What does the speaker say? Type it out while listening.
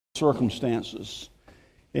circumstances.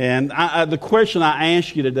 And the question I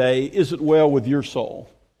ask you today, is it well with your soul?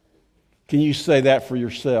 Can you say that for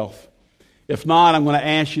yourself? If not, I'm going to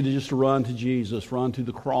ask you to just run to Jesus, run to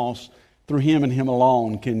the cross. Through Him and Him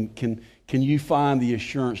alone, can you find the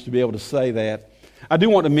assurance to be able to say that? I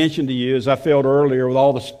do want to mention to you, as I felt earlier with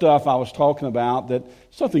all the stuff I was talking about, that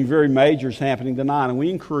something very major is happening tonight, and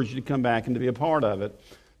we encourage you to come back and to be a part of it.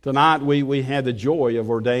 Tonight we had the joy of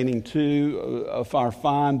ordaining two of our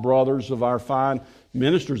fine brothers, of our fine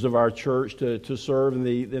ministers of our church to serve in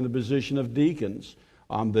the position of deacons.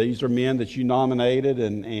 These are men that you nominated,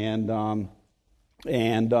 and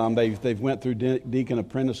they've went through Deacon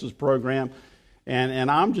Apprentices program. And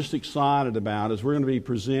I'm just excited about, as we're going to be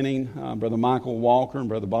presenting Brother Michael Walker and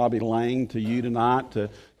Brother Bobby Lang to you tonight to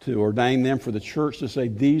ordain them for the church, to say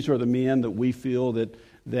these are the men that we feel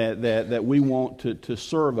that we want to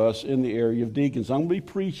serve us in the area of deacons. I'm going to be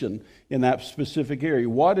preaching in that specific area,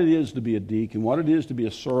 what it is to be a deacon, what it is to be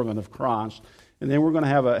a servant of Christ. And then we're going to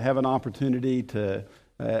have an opportunity to,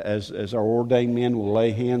 as our ordained men will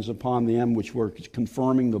lay hands upon them, which we're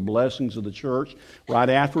confirming the blessings of the church. Right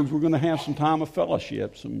afterwards, we're going to have some time of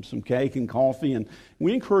fellowship, some cake and coffee. And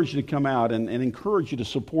we encourage you to come out and encourage you to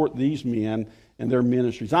support these men and their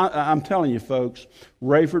ministries. I'm telling you, folks,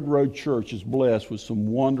 Rayford Road Church is blessed with some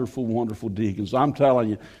wonderful, wonderful deacons. I'm telling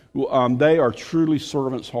you, they are truly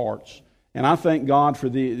servants' hearts. And I thank God for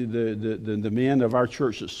the men of our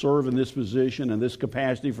church that serve in this position and this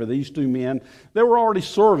capacity. For these two men, they were already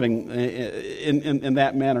serving in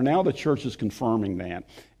that manner. Now the church is confirming that.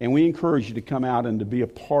 And we encourage you to come out and to be a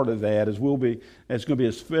part of that, as it's going to be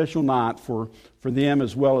a special night for them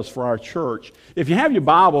as well as for our church. If you have your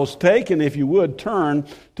Bibles, take and if you would, turn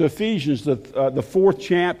to Ephesians, the fourth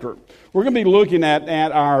chapter. We're going to be looking at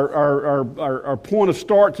our point of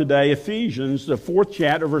start today, Ephesians, the fourth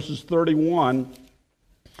chapter, verses 31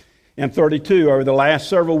 and 32. Over the last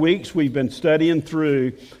several weeks, we've been studying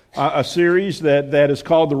through a series that is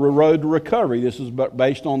called The Road to Recovery. This is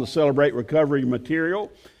based on the Celebrate Recovery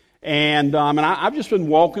material. And I've just been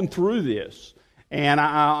walking through this. And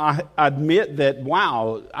I admit that,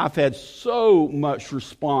 wow, I've had so much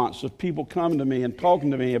response of people coming to me and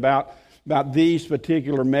talking to me about these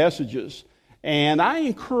particular messages. And I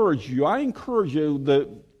encourage you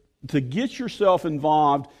to get yourself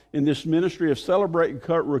involved in this ministry of Celebrate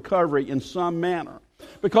Recovery in some manner.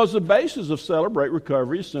 Because the basis of Celebrate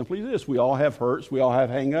Recovery is simply this: we all have hurts, we all have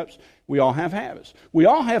hang-ups, we all have habits. We're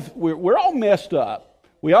all messed up.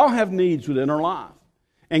 We all have needs within our life.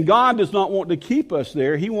 And God does not want to keep us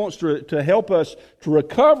there. He wants to help us to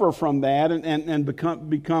recover from that and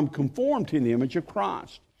become conformed to the image of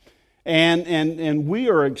Christ. And we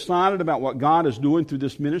are excited about what God is doing through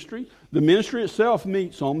this ministry. The ministry itself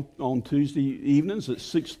meets on Tuesday evenings at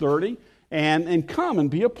 6:30. And come and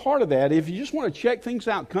be a part of that. If you just want to check things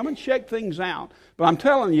out, come and check things out. But I'm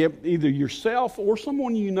telling you, either yourself or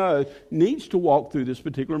someone you know needs to walk through this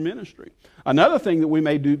particular ministry. Another thing that we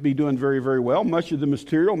may be doing very, very well, much of the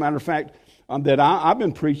material, matter of fact, that I've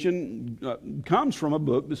been preaching comes from a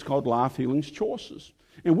book that's called Life Healing's Choices.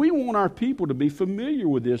 And we want our people to be familiar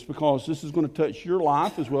with this, because this is going to touch your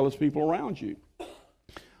life as well as people around you.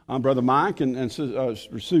 Brother Mike and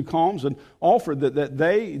Sue Combs and offered that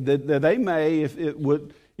they may,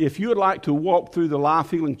 if you would like to walk through the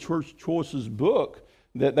Life Healing Church Choices book,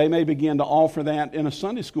 that they may begin to offer that in a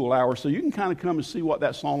Sunday school hour, so you can kind of come and see what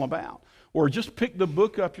that's all about. Or just pick the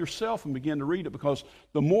book up yourself and begin to read it, because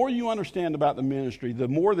the more you understand about the ministry, the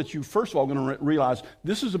more that you, first of all, are going to realize,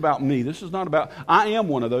 this is about me. This is not about, I am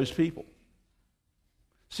one of those people.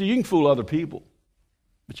 See, you can fool other people,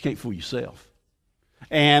 but you can't fool yourself.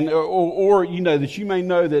 And or you know, that you may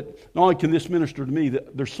know that not only can this minister to me,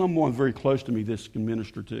 that there's someone very close to me this can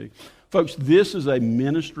minister to. Folks, this is a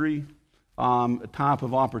ministry type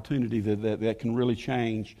of opportunity that can really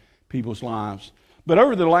change people's lives. But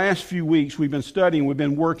over the last few weeks, we've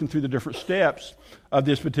been working through the different steps of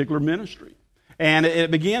this particular ministry. And it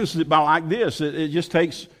begins by like this. It just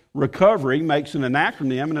takes recovery, makes an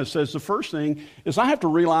acronym, and it says the first thing is I have to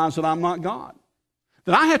realize that I'm not God.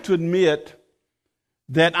 That I have to admit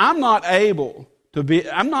that I'm not able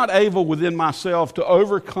within myself to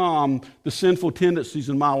overcome the sinful tendencies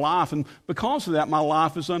in my life, and because of that, my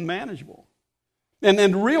life is unmanageable.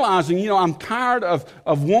 And realizing, I'm tired of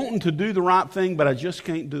wanting to do the right thing, but I just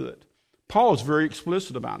can't do it. Paul is very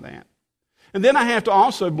explicit about that. And then I have to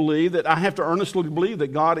also earnestly believe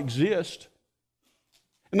that God exists.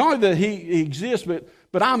 And not only that He exists,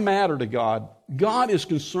 but I matter to God. God is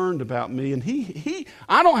concerned about me, and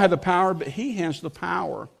I don't have the power, but He has the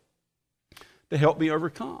power to help me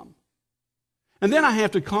overcome. And then I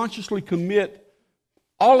have to consciously commit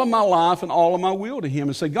all of my life and all of my will to Him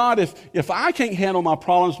and say, God, if I can't handle my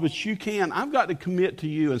problems, but you can, I've got to commit to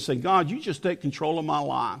you and say, God, you just take control of my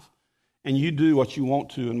life and you do what you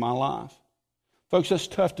want to in my life. Folks, that's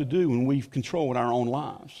tough to do when we've controlled our own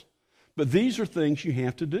lives. But these are things you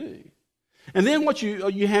have to do. And then what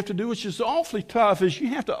you have to do, which is awfully tough, is you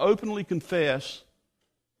have to openly confess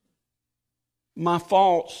my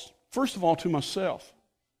faults, first of all, to myself.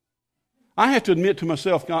 I have to admit to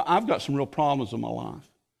myself, God, I've got some real problems in my life.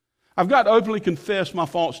 I've got to openly confess my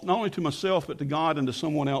faults, not only to myself, but to God and to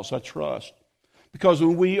someone else I trust. Because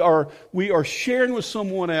when we are sharing with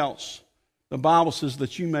someone else, the Bible says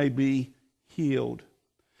that you may be healed.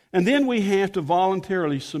 And then we have to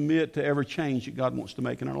voluntarily submit to every change that God wants to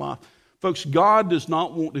make in our life. Folks, God does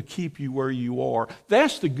not want to keep you where you are.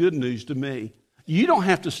 That's the good news to me. You don't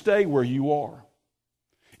have to stay where you are.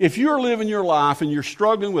 If you're living your life and you're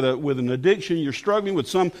struggling with an addiction, you're struggling with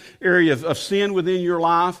some area of sin within your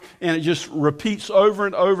life, and it just repeats over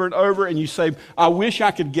and over and over, and you say, I wish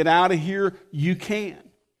I could get out of here, you can.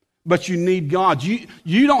 But you need God.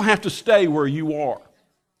 You don't have to stay where you are.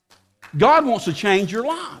 God wants to change your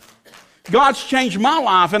life. God's changed my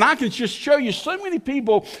life, and I can just show you so many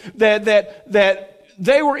people that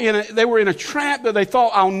they were in a trap that they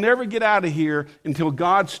thought, I'll never get out of here, until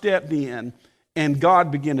God stepped in and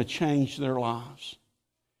God began to change their lives.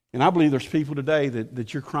 And I believe there's people today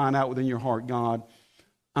that you're crying out within your heart, God,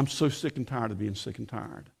 I'm so sick and tired of being sick and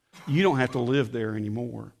tired. You don't have to live there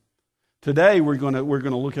anymore. Today we're going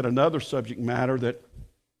to look at another subject matter that,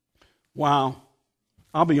 wow,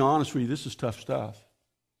 I'll be honest with you, this is tough stuff.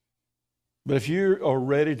 But if you are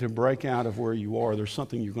ready to break out of where you are, there's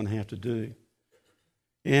something you're going to have to do.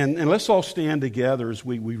 And let's all stand together as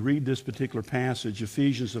we read this particular passage,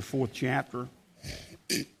 Ephesians, the 4th chapter.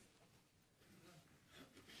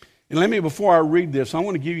 And before I read this, I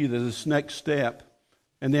want to give you this next step,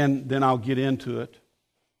 and then I'll get into it.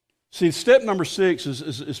 See, step number 6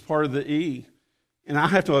 is part of the E, and I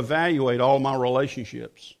have to evaluate all my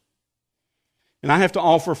relationships. And I have to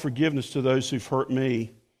offer forgiveness to those who've hurt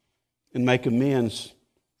me and make amends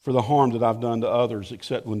for the harm that I've done to others,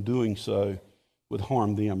 except when doing so would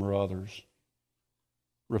harm them or others.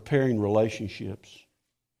 Repairing relationships.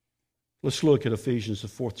 Let's look at Ephesians, the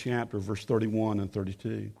 4th chapter, verse 31 and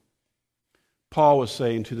 32. Paul was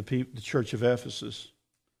saying to the church of Ephesus,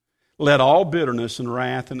 let all bitterness and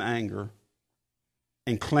wrath and anger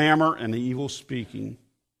and clamor and evil speaking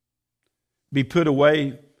be put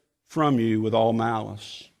away from you with all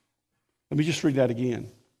malice. Let me just read that again.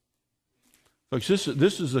 Folks, this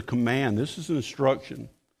is a command. This is an instruction.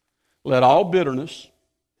 Let all bitterness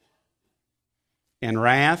and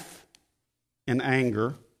wrath and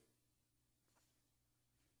anger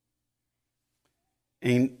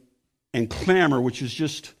and clamor, which is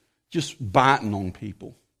just biting on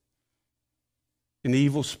people, and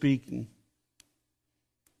evil speaking,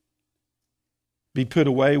 be put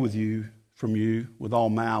away from you with all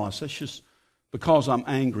malice. That's just because I'm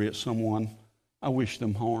angry at someone, I wish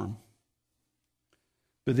them harm.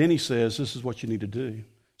 But then he says, this is what you need to do.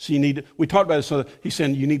 So we talked about this, so he's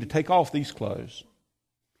saying you need to take off these clothes.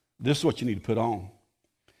 This is what you need to put on.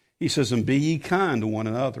 He says, and be ye kind to one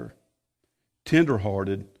another,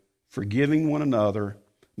 tenderhearted, forgiving one another.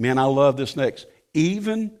 Man, I love this next.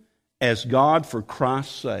 Even as God, for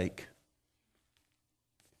Christ's sake,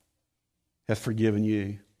 hath forgiven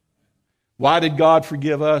you. Why did God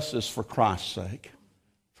forgive us? It's for Christ's sake,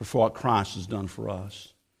 for what Christ has done for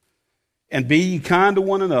us. And be ye kind to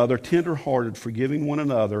one another, tenderhearted, forgiving one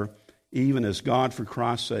another, even as God, for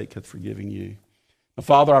Christ's sake, hath forgiven you. Now,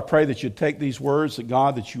 Father, I pray that you'd take these words,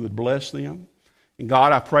 that you would bless them. And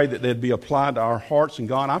God, I pray that they'd be applied to our hearts. And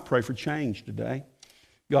God, I pray for change today.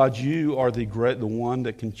 God, you are the one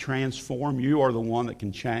that can transform. You are the one that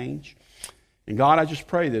can change. And God, I just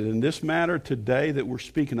pray that in this matter today that we're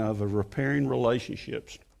speaking of repairing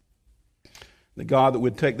relationships, that God, that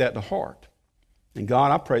would take that to heart. And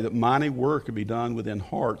God, I pray that mighty work could be done within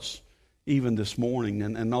hearts even this morning,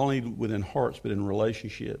 and not only within hearts, but in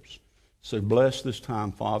relationships. So bless this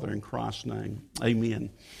time, Father, in Christ's name.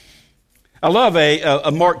 Amen. I love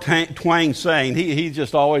a Mark Twain saying. He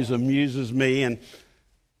just always amuses me.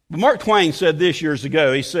 But Mark Twain said this years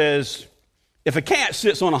ago. He says, if a cat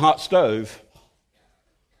sits on a hot stove,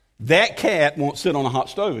 that cat won't sit on a hot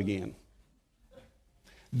stove again.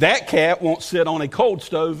 That cat won't sit on a cold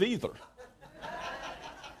stove either.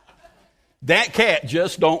 That cat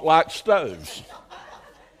just don't like stoves.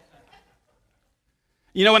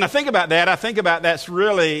 You know, when I think about that, that's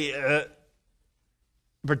really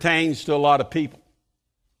pertains to a lot of people.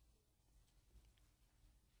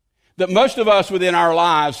 that most of us within our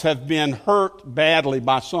lives have been hurt badly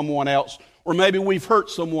by someone else, or maybe we've hurt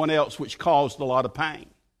someone else which caused a lot of pain.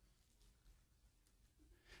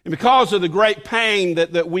 And because of the great pain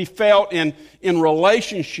that we felt in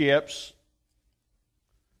relationships,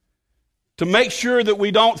 to make sure that we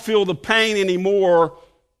don't feel the pain anymore,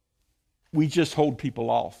 we just hold people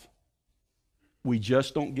off. We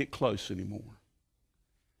just don't get close anymore.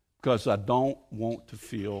 Because I don't want to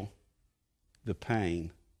feel the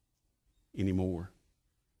pain anymore.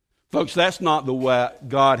 Folks, that's not the way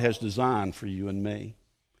God has designed for you and me.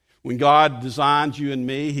 When God designed you and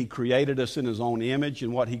me, He created us in His own image,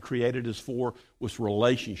 and what He created us for was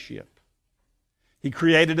relationship. He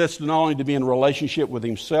created us not only to be in relationship with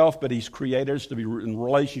Himself, but He's created us to be in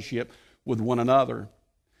relationship with one another.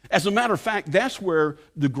 As a matter of fact, that's where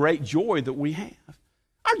the great joy that we have.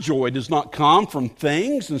 Our joy does not come from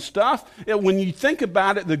things and stuff. When you think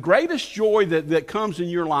about it, the greatest joy that comes in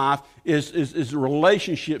your life is the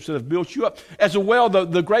relationships that have built you up. As well,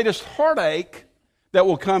 the greatest heartache that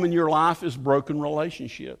will come in your life is broken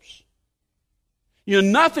relationships. You know,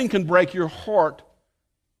 nothing can break your heart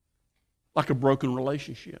like a broken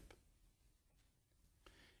relationship.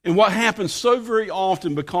 And what happens so very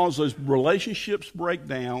often, because those relationships break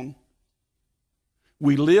down,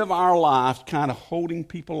 we live our life kind of holding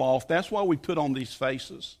people off. That's why we put on these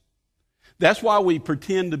faces. That's why we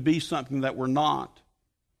pretend to be something that we're not.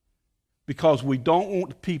 Because we don't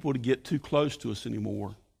want people to get too close to us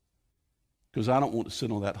anymore. Because I don't want to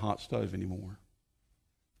sit on that hot stove anymore.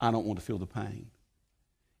 I don't want to feel the pain.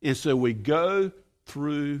 And so we go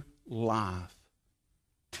through life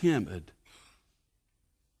timid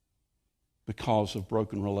because of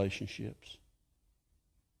broken relationships.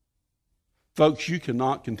 Folks, you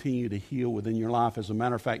cannot continue to heal within your life. As a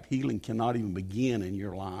matter of fact, healing cannot even begin in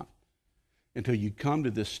your life until you come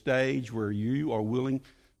to this stage where you are willing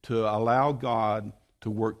to allow God to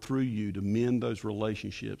work through you to mend those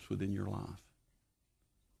relationships within your life.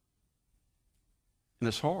 And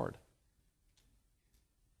it's hard.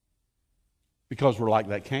 Because we're like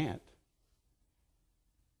that cat.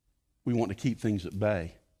 We want to keep things at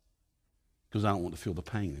bay because I don't want to feel the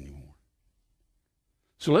pain anymore.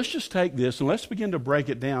 So let's just take this and let's begin to break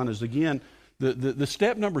it down as, again, the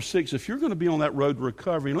step number 6, if you're going to be on that road to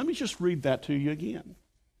recovery, and let me just read that to you again.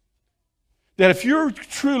 That if you're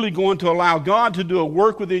truly going to allow God to do a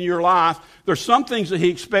work within your life, there's some things that He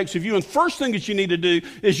expects of you. And first thing that you need to do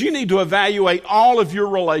is you need to evaluate all of your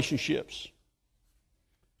relationships.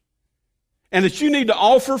 And that you need to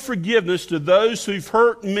offer forgiveness to those who've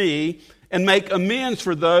hurt me and make amends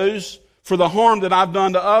for the harm that I've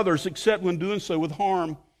done to others, except when doing so would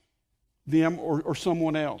harm them or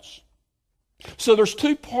someone else. So there's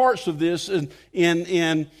two parts of this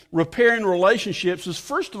in repairing relationships. Is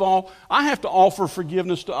first of all, I have to offer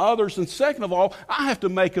forgiveness to others, and second of all, I have to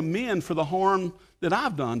make amends for the harm that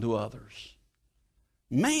I've done to others.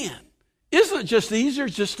 Man, isn't it just easier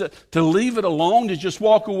just to leave it alone, to just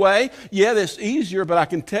walk away? Yeah, that's easier, but I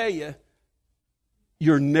can tell you,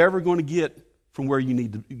 you're never going to get from where you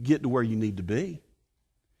need to get to where you need to be.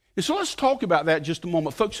 And so let's talk about that just a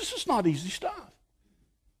moment. Folks, this is not easy stuff.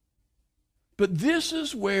 But this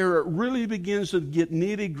is where it really begins to get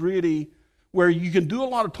nitty-gritty, where you can do a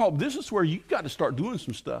lot of talk. This is where you've got to start doing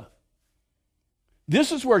some stuff.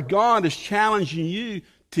 This is where God is challenging you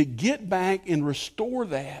to get back and restore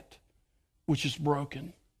that which is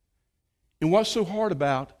broken. And what's so hard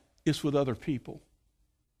about it's with other people.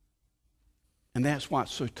 And that's why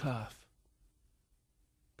it's so tough.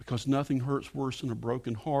 Because nothing hurts worse than a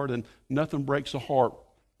broken heart, and nothing breaks a heart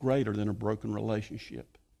greater than a broken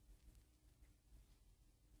relationship.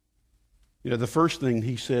 You know, the first thing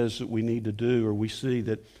he says that we need to do, or we see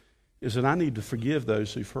that, is that I need to forgive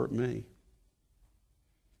those who've hurt me.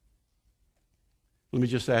 Let me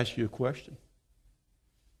just ask you a question.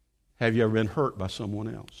 Have you ever been hurt by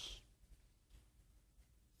someone else?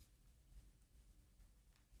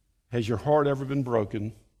 Has your heart ever been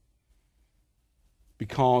broken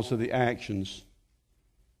because of the actions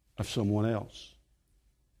of someone else?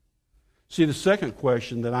 See, the second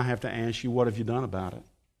question that I have to ask you, what have you done about it?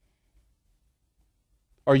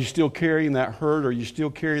 Are you still carrying that hurt? Are you still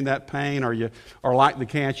carrying that pain? Are like the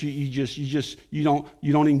cat, you don't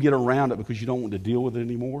even get around it because you don't want to deal with it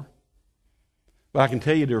anymore? But I can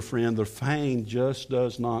tell you, dear friend, the pain just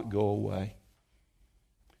does not go away.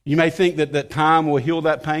 You may think that time will heal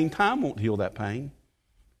that pain. Time won't heal that pain.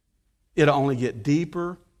 It'll only get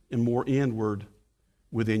deeper and more inward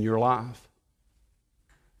within your life.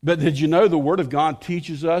 But did you know the Word of God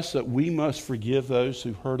teaches us that we must forgive those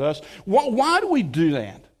who hurt us? Why do we do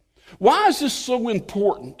that? Why is this so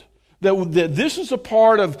important? That this is a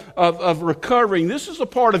part of recovering. This is a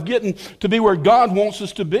part of getting to be where God wants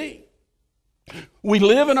us to be. We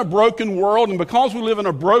live in a broken world, and because we live in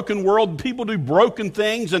a broken world, people do broken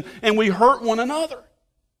things, and we hurt one another.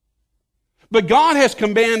 But God has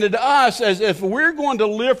commanded us, as if we're going to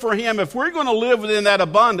live for Him, if we're going to live within that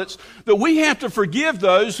abundance, that we have to forgive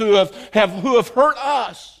those who have hurt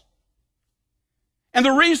us. And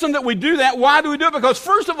the reason that we do that, why do we do it? Because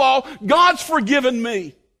first of all, God's forgiven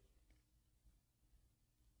me.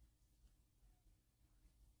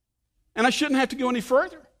 And I shouldn't have to go any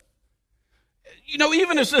further. You know,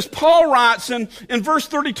 even as Paul writes in verse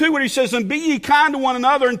 32 when he says, "And be ye kind to one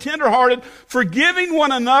another and tenderhearted, forgiving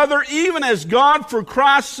one another, even as God for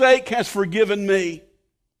Christ's sake has forgiven me."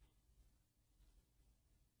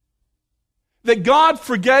 That God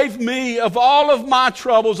forgave me of all of my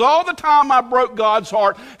troubles, all the time I broke God's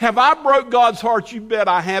heart. Have I broke God's heart? You bet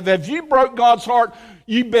I have. Have you broke God's heart?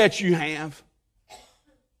 You bet you have.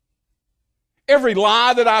 Every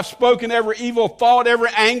lie that I've spoken, every evil thought, every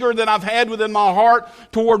anger that I've had within my heart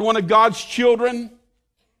toward one of God's children.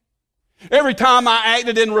 Every time I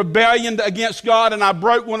acted in rebellion against God and I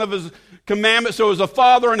broke one of His commandments. So as a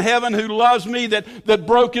Father in heaven who loves me that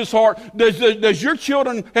broke His heart. Has your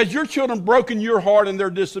children broken your heart in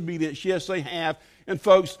their disobedience? Yes, they have. And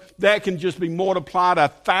folks, that can just be multiplied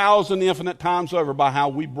 1,000 infinite times over by how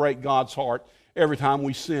we break God's heart every time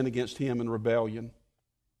we sin against Him in rebellion.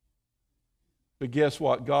 But guess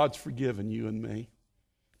what? God's forgiven you and me.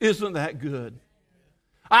 Isn't that good?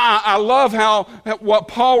 I love what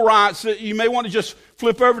Paul writes. You may want to just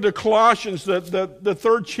flip over to Colossians, the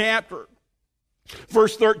 3rd chapter,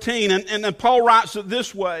 verse 13. And then Paul writes it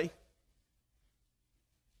this way.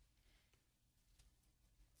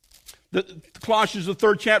 Colossians, the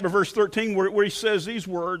 3rd chapter, verse 13, where he says these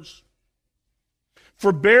words.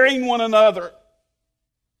 Forbearing one another.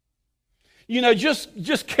 You know,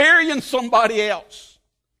 just carrying somebody else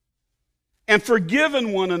and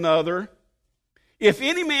forgiving one another. If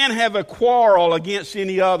any man have a quarrel against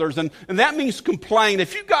any others, and that means complain.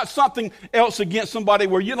 If you've got something else against somebody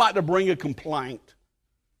where you'd like to bring a complaint,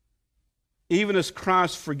 even as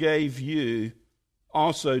Christ forgave you,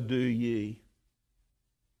 also do ye.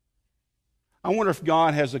 I wonder if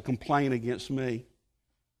God has a complaint against me.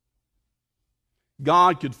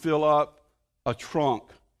 God could fill up a trunk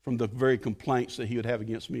from the very complaints that He would have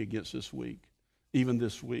against me against this week, even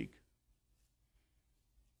this week.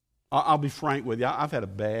 I'll be frank with you. I've had a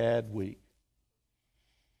bad week.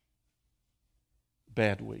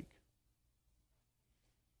 Bad week.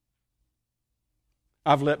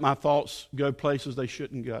 I've let my thoughts go places they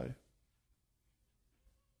shouldn't go.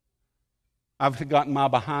 I've gotten my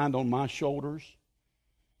behind on my shoulders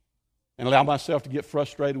and allowed myself to get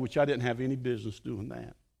frustrated, which I didn't have any business doing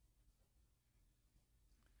that.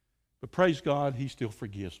 But praise God, He still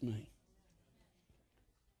forgives me.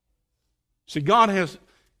 See, God has,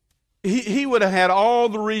 He would have had all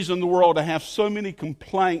the reason in the world to have so many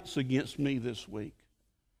complaints against me this week.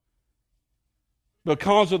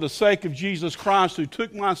 Because of the sake of Jesus Christ, who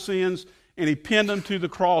took my sins and He pinned them to the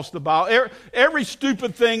cross. Every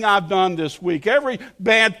stupid thing I've done this week, every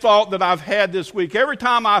bad thought that I've had this week, every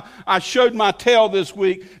time I showed my tail this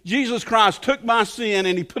week, Jesus Christ took my sin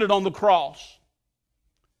and He put it on the cross.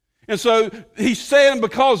 And so He's saying,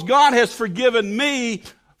 because God has forgiven me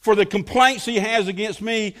for the complaints He has against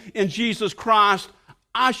me in Jesus Christ,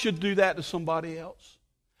 I should do that to somebody else.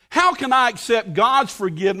 How can I accept God's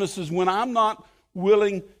forgiveness when I'm not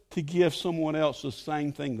willing to give someone else the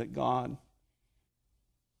same thing that God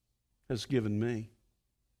has given me?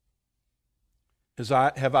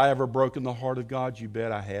 Have I ever broken the heart of God? You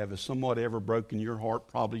bet I have. Has somebody ever broken your heart?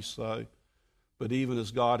 Probably so. But even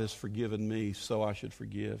as God has forgiven me, so I should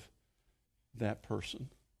forgive that person.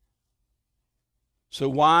 So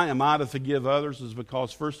why am I to forgive others? Is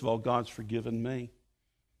because, first of all, God's forgiven me.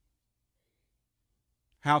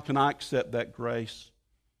 How can I accept that grace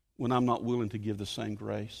when I'm not willing to give the same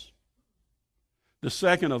grace? The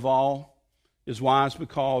second of all is why it's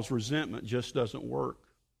because resentment just doesn't work.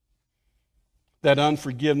 That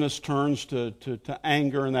unforgiveness turns to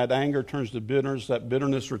anger, and that anger turns to bitterness. That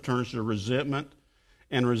bitterness returns to resentment,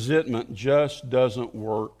 and resentment just doesn't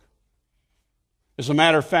work. As a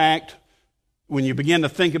matter of fact, when you begin to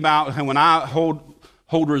think about when I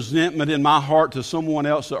hold resentment in my heart to someone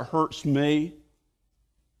else that hurts me,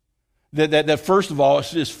 that first of all,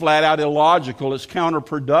 it's just flat out illogical. It's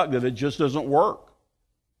counterproductive. It just doesn't work.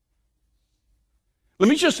 Let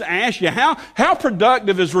me just ask you, how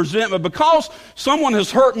productive is resentment? Because someone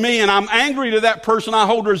has hurt me and I'm angry to that person, I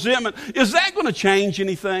hold resentment. Is that going to change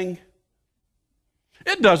anything?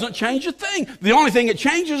 It doesn't change a thing. The only thing it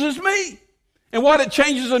changes is me. And what it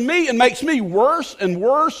changes in me, it makes me worse and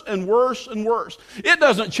worse and worse and worse. It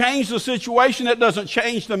doesn't change the situation. It doesn't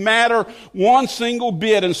change the matter one single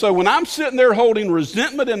bit. And so when I'm sitting there holding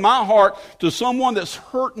resentment in my heart to someone that's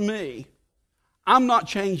hurt me, I'm not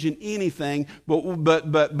changing anything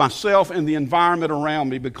but myself and the environment around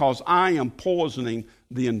me, because I am poisoning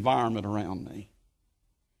the environment around me.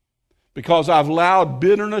 Because I've allowed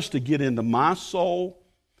bitterness to get into my soul,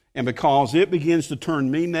 and because it begins to turn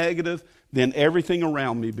me negative, then everything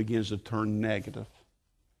around me begins to turn negative.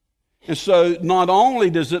 And so not only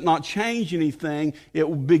does it not change anything,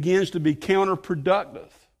 it begins to be counterproductive.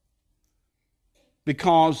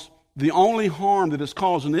 Because the only harm that it's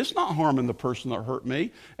causing, it's not harming the person that hurt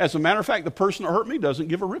me. As a matter of fact, the person that hurt me doesn't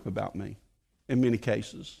give a rip about me in many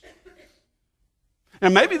cases.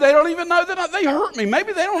 And maybe they don't even know that they hurt me.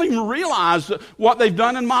 Maybe they don't even realize what they've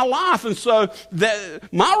done in my life. And so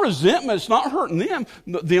my resentment is not hurting them.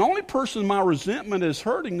 The only person my resentment is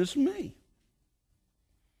hurting is me.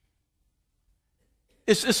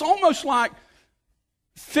 It's almost like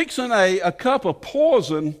fixing a cup of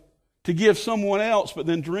poison to give someone else, but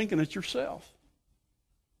then drinking it yourself.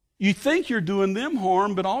 You think you're doing them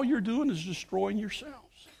harm, but all you're doing is destroying yourself.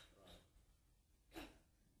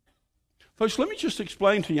 Folks, let me just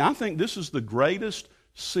explain to you. I think this is the greatest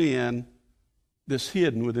sin that's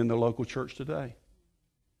hidden within the local church today.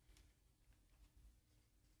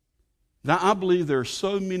 Now, I believe there are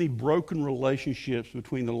so many broken relationships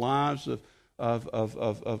between the lives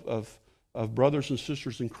of brothers and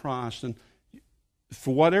sisters in Christ, and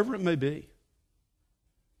for whatever it may be.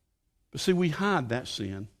 But see, we hide that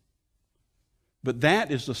sin. But that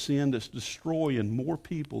is the sin that's destroying more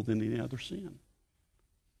people than any other sin.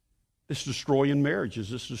 It's destroying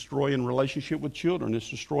marriages. It's destroying relationship with children. It's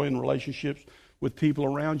destroying relationships with people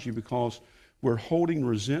around you, because we're holding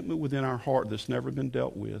resentment within our heart that's never been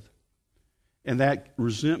dealt with. And that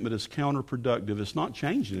resentment is counterproductive. It's not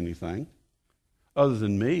changing anything other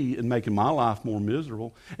than me and making my life more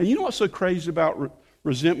miserable. And you know what's so crazy about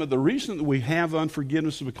resentment? The reason that we have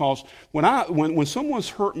unforgiveness is because when someone's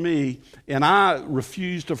hurt me and I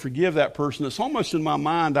refuse to forgive that person, it's almost in my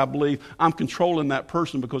mind, I believe, I'm controlling that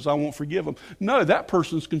person because I won't forgive them. No, that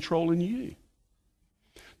person's controlling you.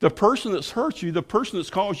 The person that's hurt you, the person that's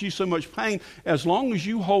caused you so much pain, as long as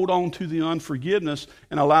you hold on to the unforgiveness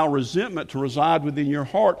and allow resentment to reside within your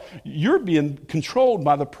heart, you're being controlled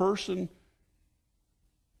by the person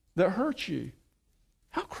that hurt you.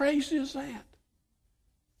 How crazy is that?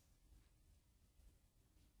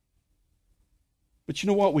 But you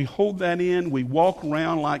know what? We hold that in. We walk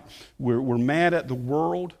around like we're mad at the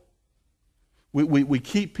world. We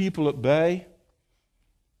keep people at bay.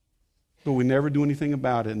 But we never do anything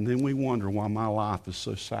about it. And then we wonder why my life is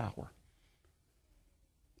so sour.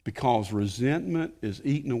 Because resentment is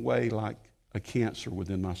eating away like a cancer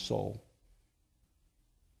within my soul.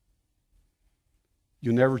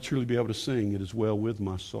 You'll never truly be able to sing "It Is Well With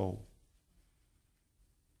My Soul"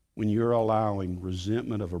 when you're allowing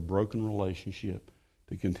resentment of a broken relationship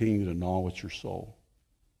to continue to gnaw at your soul.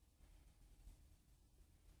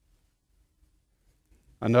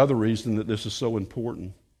 Another reason that this is so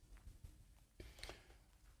important,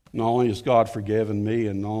 not only has God forgiven me,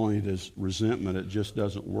 and not only does resentment, it just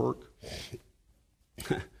doesn't work,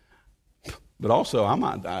 but also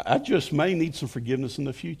I just may need some forgiveness in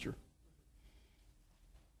the future.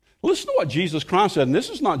 Listen to what Jesus Christ said, and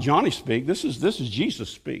this is not Johnny speak, this is Jesus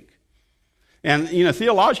speak. And,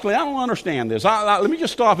 theologically, I don't understand this. Let me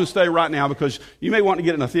just stop and stay right now, because you may want to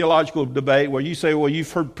get in a theological debate where you say, well,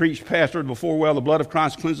 you've heard preached, pastored before, well, the blood of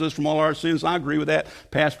Christ cleanses us from all our sins. I agree with that.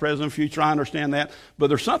 Past, present, future, I understand that. But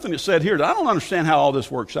there's something that's said here that I don't understand how all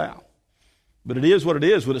this works out. But it is what it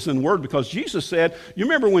is, but it's in the Word, because Jesus said, you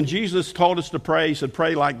remember when Jesus taught us to pray, he said,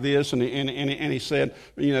 pray like this, and he said,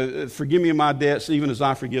 forgive me my debts even as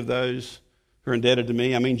I forgive those who are indebted to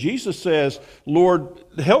me. I mean, Jesus says, Lord,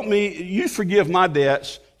 help me, you forgive my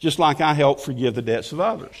debts just like I help forgive the debts of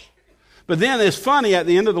others. But then it's funny, at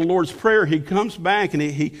the end of the Lord's Prayer, he comes back and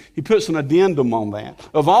he puts an addendum on that.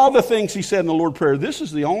 Of all the things he said in the Lord's Prayer,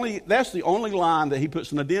 that's the only line that he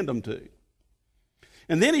puts an addendum to.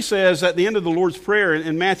 And then he says at the end of the Lord's Prayer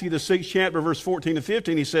in Matthew the 6th chapter, verse 14 to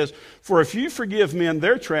 15, he says, for if you forgive men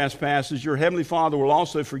their trespasses, your heavenly Father will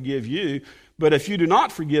also forgive you. But if you do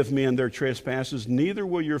not forgive men their trespasses, neither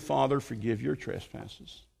will your Father forgive your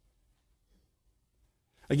trespasses.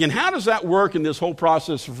 Again, how does that work in this whole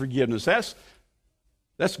process of forgiveness?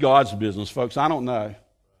 That's God's business, folks. I don't know.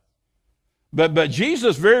 But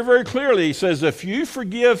Jesus very, very clearly says, if you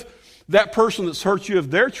forgive that person that's hurt you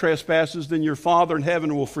of their trespasses, then your Father in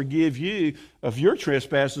heaven will forgive you of your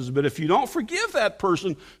trespasses. But if you don't forgive that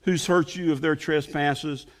person who's hurt you of their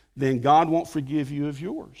trespasses, then God won't forgive you of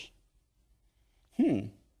yours.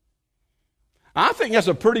 I think that's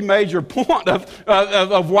a pretty major point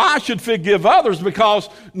of why I should forgive others, because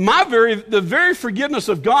the very forgiveness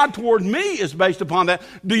of God toward me is based upon that.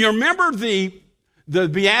 Do you remember the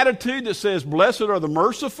beatitude that says, "Blessed are the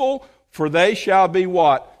merciful, for they shall be"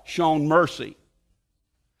 what? Shown mercy.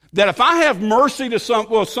 That if I have mercy to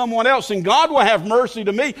someone else, then God will have mercy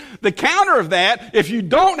to me. The counter of that, if you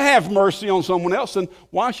don't have mercy on someone else, then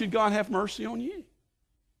why should God have mercy on you?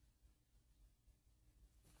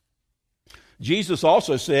 Jesus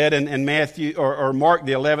also said in Matthew or Mark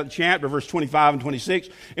the 11th chapter, verse 25 and 26,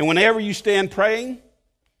 and whenever you stand praying,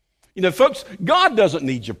 folks, God doesn't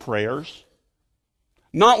need your prayers.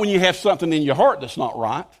 Not when you have something in your heart that's not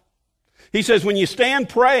right. He says, when you stand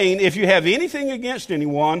praying, if you have anything against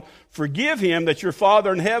anyone, forgive him, that your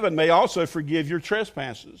Father in heaven may also forgive your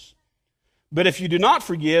trespasses. But if you do not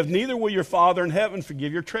forgive, neither will your Father in heaven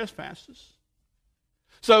forgive your trespasses.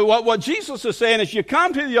 So what Jesus is saying is, you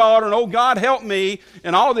come to the altar and, "Oh, God, help me,"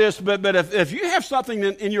 and all this, but if you have something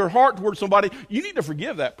in your heart towards somebody, you need to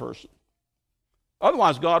forgive that person.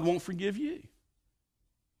 Otherwise, God won't forgive you.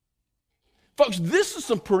 Folks, this is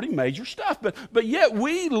some pretty major stuff, but yet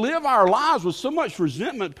we live our lives with so much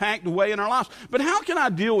resentment packed away in our lives. But how can I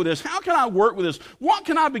deal with this? How can I work with this? What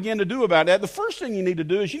can I begin to do about that? The first thing you need to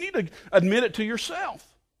do is you need to admit it to yourself.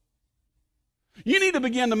 You need to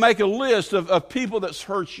begin to make a list of people that's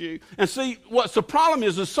hurt you. And see, what's the problem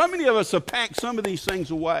is so many of us have packed some of these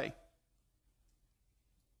things away.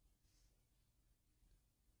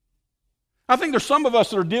 I think there's some of us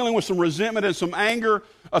that are dealing with some resentment and some anger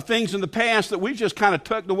of things in the past that we've just kind of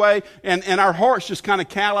tucked away, and our heart's just kind of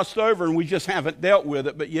calloused over, and we just haven't dealt with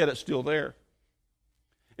it, but yet it's still there.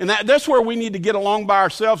 And that's where we need to get along by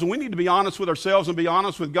ourselves, and we need to be honest with ourselves and be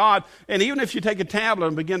honest with God. And even if you take a tablet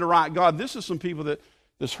and begin to write, "God, this is some people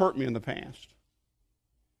that's hurt me in the past."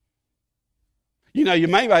 You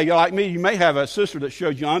may be like me, you may have a sister that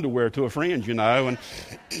showed you underwear to a friend, and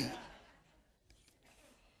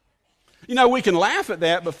we can laugh at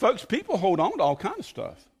that, but folks, people hold on to all kinds of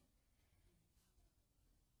stuff.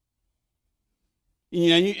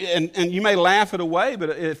 And you may laugh it away, but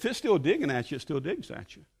if it's still digging at you, it still digs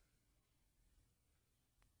at you.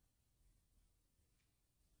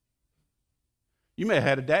 You may have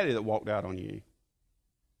had a daddy that walked out on you.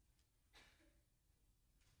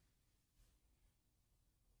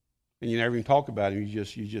 And you never even talk about him.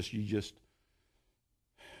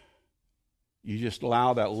 You just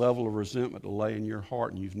allow that level of resentment to lay in your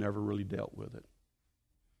heart, and you've never really dealt with it.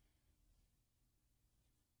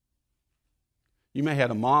 You may have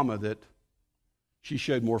had a mama that she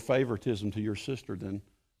showed more favoritism to your sister than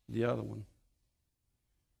the other one.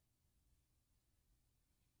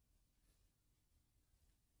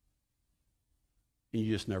 And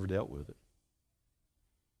you just never dealt with it.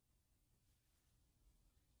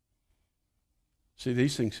 See,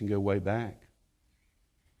 these things can go way back.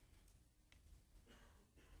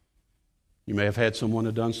 You may have had someone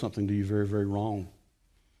have done something to you very, very wrong.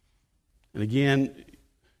 And again,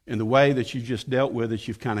 in the way that you've just dealt with it,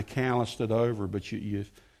 you've kind of calloused it over, but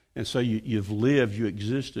you've lived, you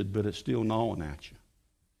existed, but it's still gnawing at you.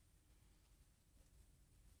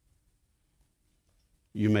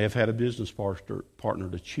 You may have had a business partner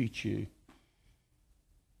to cheat you.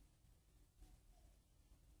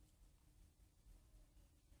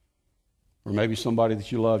 Or maybe somebody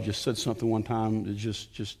that you love just said something one time that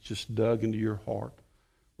just dug into your heart,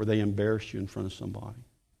 where they embarrassed you in front of somebody.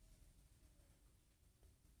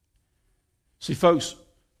 See, folks,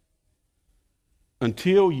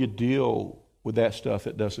 until you deal with that stuff,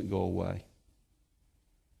 it doesn't go away.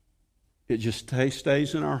 It just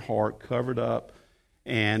stays in our heart, covered up,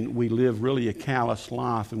 and we live really a callous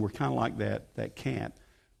life, and we're kind of like that cat.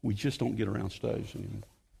 We just don't get around stoves anymore.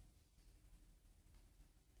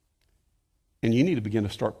 And you need to begin to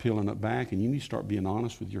start peeling it back, and you need to start being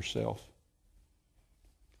honest with yourself.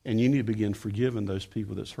 And you need to begin forgiving those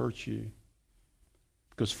people that's hurt you.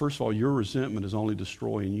 Because first of all, your resentment is only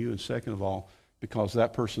destroying you, and second of all, because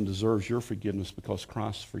that person deserves your forgiveness because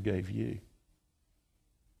Christ forgave you.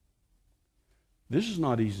 This is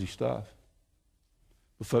not easy stuff.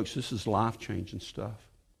 But folks, this is life-changing stuff.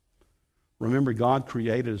 Remember, God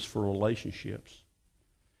created us for relationships.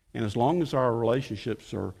 And as long as our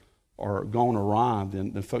relationships are are gone awry,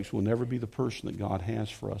 then folks will never be the person that God has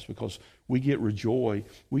for us, because we get joy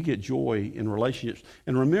in relationships.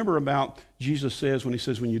 And remember about Jesus says, when he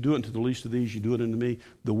says, when you do it to the least of these, you do it unto me.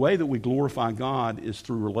 The way that we glorify God is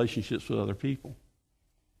through relationships with other people.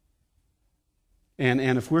 And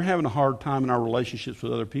if we're having a hard time in our relationships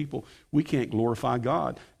with other people, we can't glorify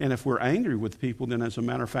God. And if we're angry with people, then as a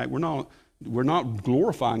matter of fact, we're not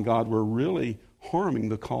glorifying God. We're really harming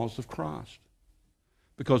the cause of Christ,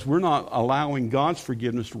 because we're not allowing God's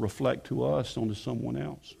forgiveness to reflect to us onto someone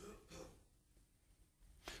else.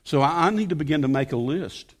 So I need to begin to make a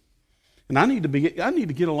list. And I need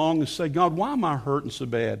to get along and say, God, why am I hurting so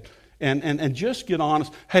bad? And just get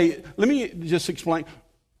honest. Hey, let me just explain.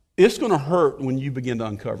 It's going to hurt when you begin to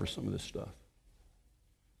uncover some of this stuff,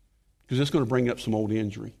 because it's going to bring up some old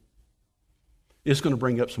injury. It's going to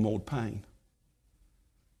bring up some old pain.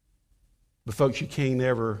 But folks,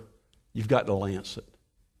 you've got to lance it.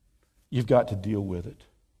 You've got to deal with it.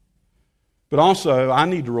 But also, I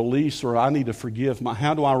need to release, or I need to forgive.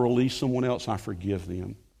 How do I release someone else? I forgive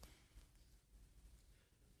them.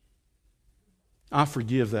 I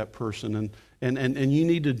forgive that person, and you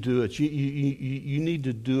need to do it. You need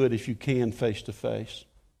to do it if you can, face to face.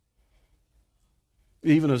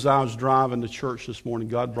 Even as I was driving to church this morning,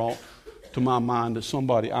 God brought to my mind that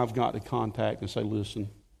somebody I've got to contact and say, listen,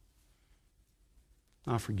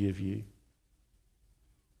 I forgive you.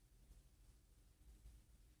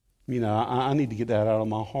 You know, I need to get that out of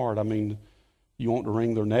my heart. I mean, you want to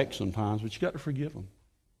wring their neck sometimes, but you got to forgive them,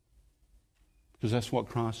 because that's what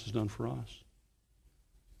Christ has done for us.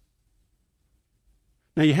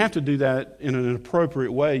 Now, you have to do that in an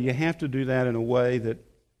appropriate way. You have to do that in a way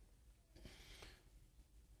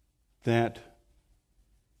that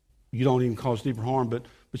you don't even cause deeper harm. But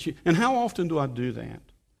and how often do I do that?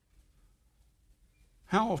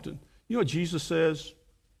 How often? You know what Jesus says?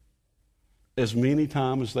 As many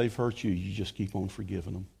times as they've hurt you, you just keep on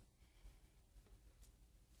forgiving them.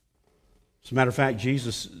 As a matter of fact,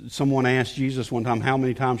 someone asked Jesus one time, how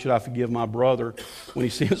many times should I forgive my brother when he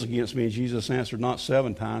sins against me? And Jesus answered, not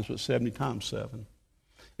 7 times, but 70 times 7.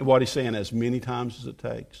 And what he's saying, as many times as it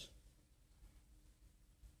takes.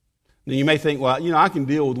 Now you may think, well, I can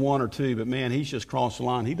deal with 1 or 2, but man, he's just crossed the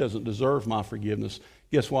line. He doesn't deserve my forgiveness.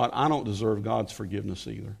 Guess what? I don't deserve God's forgiveness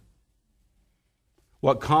either.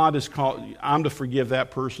 What God has called, I'm to forgive that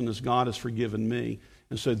person as God has forgiven me.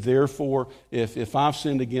 And so therefore, if I've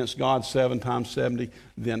sinned against God 7 times 70,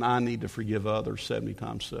 then I need to forgive others 70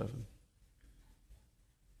 times 7.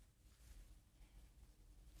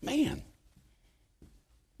 Man.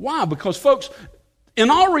 Why? Because folks, in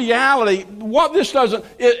all reality, what this doesn't,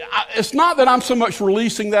 it's not that I'm so much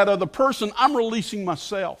releasing that other person, I'm releasing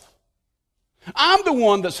myself. I'm the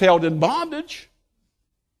one that's held in bondage.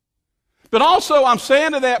 But also, I'm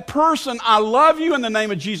saying to that person, I love you in the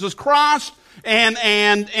name of Jesus Christ.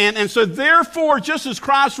 And so therefore, just as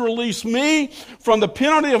Christ released me from the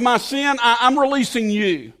penalty of my sin, I'm releasing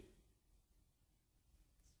you.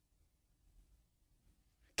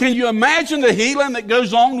 Can you imagine the healing that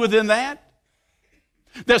goes on within that?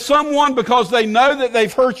 That someone, because they know that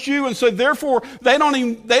they've hurt you, and so therefore they don't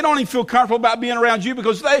even feel comfortable about being around you,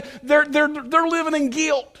 because they're living in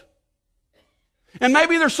guilt. And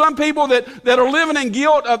maybe there's some people that are living in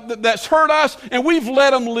guilt that's hurt us, and we've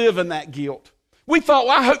let them live in that guilt. We thought,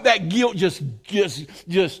 well, I hope that guilt just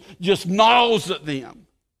gnaws at them.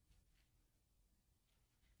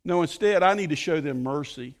 No, instead, I need to show them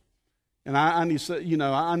mercy. And I need to say,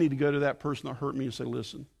 I need to go to that person that hurt me and say,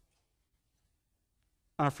 listen,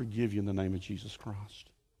 I forgive you in the name of Jesus Christ.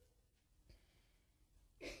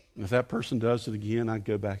 And if that person does it again, I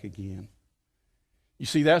go back again. You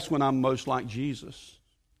see, that's when I'm most like Jesus.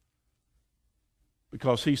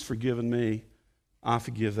 Because he's forgiven me, I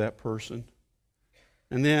forgive that person.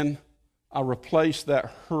 And then I replace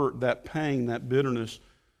that hurt, that pain, that bitterness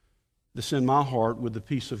that's in my heart with the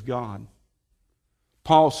peace of God.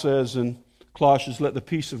 Paul says in Colossians, let the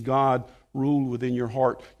peace of God rule within your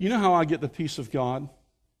heart. You know how I get the peace of God?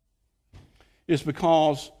 It's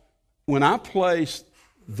because when I place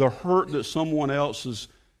the hurt that someone else has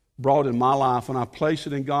brought in my life, when I place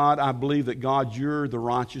it in God, I believe that God, you're the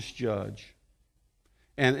righteous judge.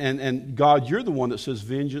 And God, you're the one that says,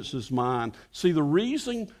 vengeance is mine. See, the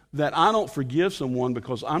reason that I don't forgive someone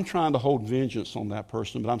because I'm trying to hold vengeance on that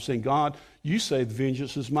person, but I'm saying, God, you say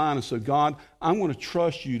vengeance is mine. And so, God, I'm going to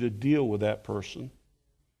trust you to deal with that person.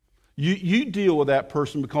 You deal with that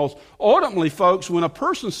person, because ultimately, folks, when a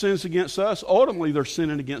person sins against us, ultimately they're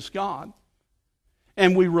sinning against God.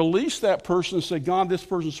 And we release that person and say, God, this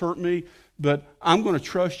person's hurt me. But I'm going to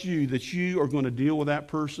trust you that you are going to deal with that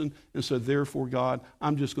person. And so therefore, God,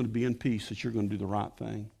 I'm just going to be in peace that you're going to do the right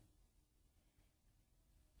thing.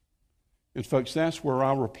 And folks, that's where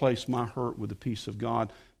I replace my hurt with the peace of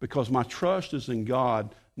God, because my trust is in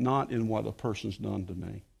God, not in what a person's done to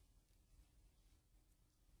me.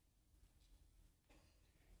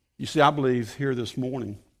 You see, I believe here this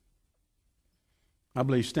morning, I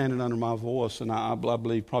believe standing under my voice, and I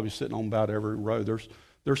believe probably sitting on about every row, there's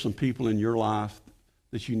some people in your life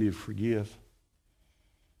that you need to forgive.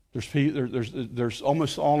 There's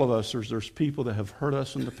almost all of us, there's people that have hurt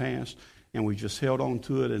us in the past, and we just held on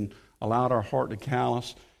to it and allowed our heart to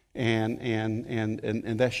callous, and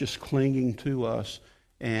that's just clinging to us.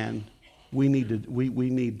 And we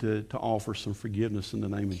need to offer some forgiveness in the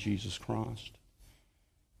name of Jesus Christ.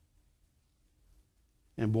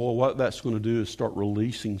 And boy, what that's going to do is start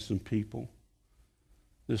releasing some people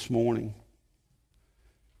this morning.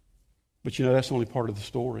 But you know, that's only part of the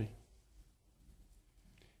story.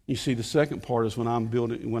 You see, the second part is when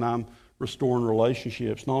I'm restoring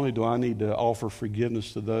relationships, not only do I need to offer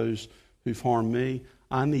forgiveness to those who've harmed me,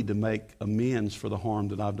 I need to make amends for the harm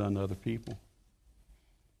that I've done to other people.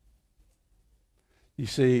 You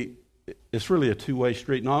see, it's really a two-way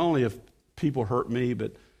street. Not only have people hurt me,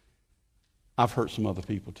 but I've hurt some other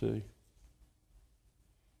people too.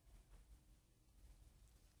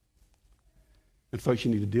 And folks,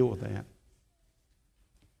 you need to deal with that.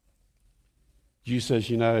 Jesus says,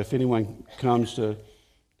 you know, if anyone comes to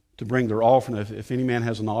bring their offering, if any man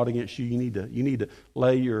has an ought against you, you need to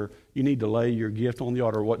lay your gift on the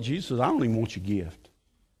altar. What Jesus says, I don't even want your gift,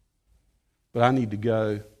 but I need to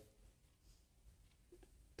go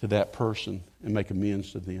to that person and make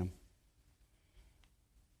amends to them.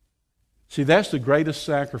 See, that's the greatest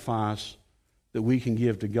sacrifice that we can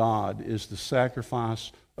give to God, is the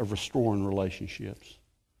sacrifice of restoring relationships.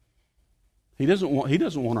 He doesn't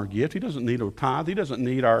want our gift. He doesn't need our tithe. He doesn't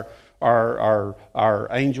need our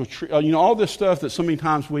angel tree. You know, all this stuff that so many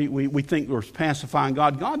times we think we're pacifying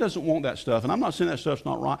God. God doesn't want that stuff. And I'm not saying that stuff's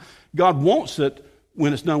not right. God wants it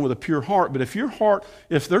when it's done with a pure heart. But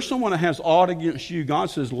if there's someone that has aught against you,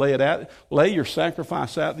 God says, lay your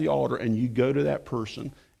sacrifice at the altar, and you go to that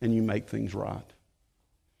person and you make things right.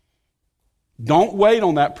 Don't wait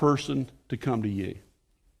on that person to come to you.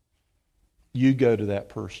 You go to that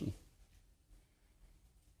person.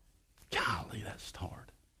 Golly, that's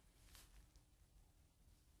hard.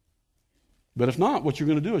 But if not, what you're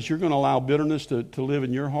going to do is you're going to allow bitterness to live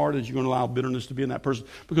in your heart, as you're going to allow bitterness to be in that person.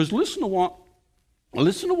 Because listen to what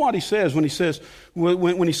he says when he says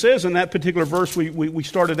in that particular verse we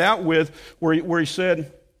started out with, where he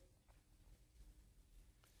said,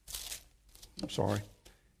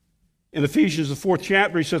 in Ephesians, the 4th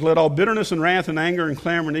chapter, he says, let all bitterness and wrath and anger and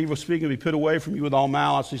clamor and evil speaking be put away from you with all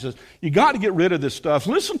malice. He says, you got to get rid of this stuff.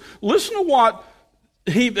 Listen to what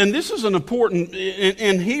and this is an important,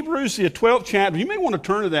 in Hebrews, the 12th chapter, you may want to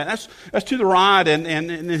turn to that. That's to the right. And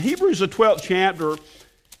in Hebrews, the 12th chapter,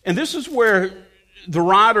 and this is where the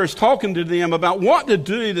writer is talking to them about what to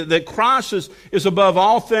do, that Christ is above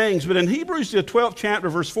all things. But in Hebrews, the 12th chapter,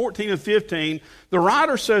 verse 14 and 15, the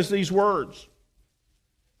writer says these words.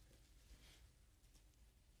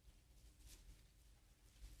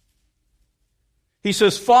 He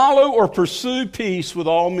says, follow or pursue peace with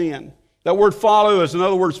all men. That word follow is, in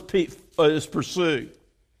other words, is pursue.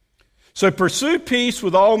 So pursue peace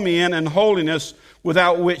with all men and holiness,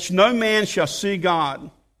 without which no man shall see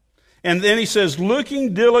God. And then he says,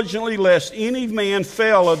 looking diligently lest any man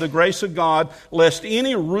fail of the grace of God, lest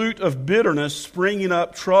any root of bitterness springing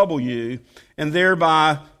up trouble you, and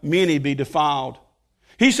thereby many be defiled.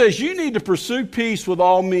 He says you need to pursue peace with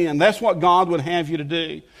all men. That's what God would have you to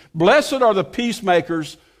do. Blessed are the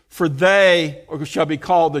peacemakers, for they shall be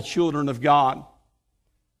called the children of God.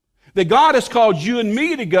 That God has called you and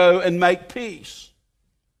me to go and make peace.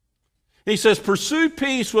 He says, pursue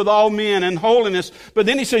peace with all men and holiness. But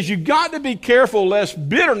then he says, you've got to be careful lest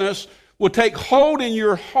bitterness will take hold in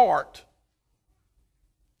your heart.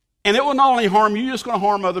 And it will not only harm you, it's going to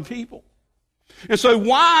harm other people. And so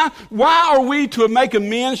why are we to make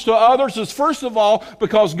amends to others? Is first of all,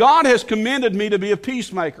 because God has commended me to be a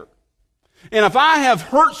peacemaker. And if I have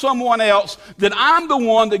hurt someone else, then I'm the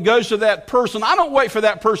one that goes to that person. I don't wait for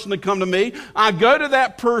that person to come to me. I go to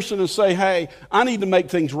that person and say, hey, I need to make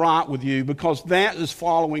things right with you, because that is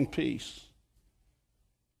following peace.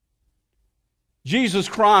 Jesus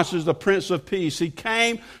Christ is the Prince of Peace. He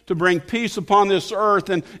came to bring peace upon this earth,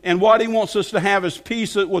 and what He wants us to have is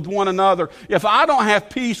peace with one another. If I don't have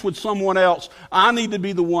peace with someone else, I need to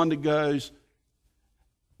be the one that goes,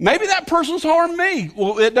 maybe that person's harmed me.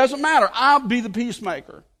 Well, it doesn't matter. I'll be the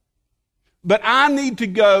peacemaker. But I need to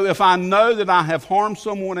go if I know that I have harmed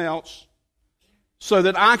someone else, so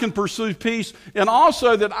that I can pursue peace, and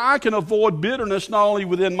also that I can avoid bitterness not only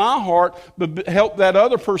within my heart, but help that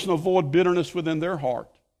other person avoid bitterness within their heart.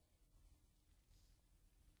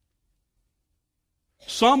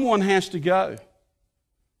 Someone has to go.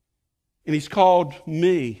 And He's called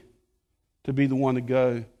me to be the one to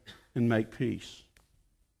go and make peace.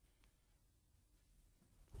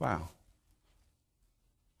 Wow.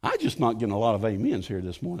 I'm just not getting a lot of amens here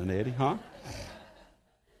this morning, Eddie, huh?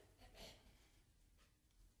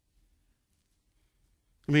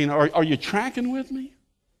 I mean, are you tracking with me?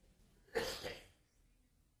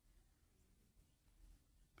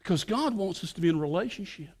 Because God wants us to be in a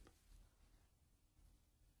relationship.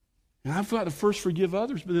 And I've got to first forgive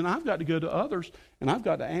others, but then I've got to go to others and I've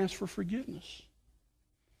got to ask for forgiveness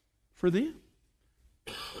for them.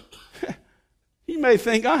 You may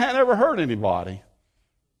think, I had never hurt anybody.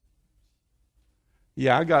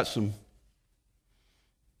 Yeah, I got some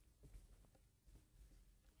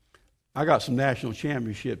national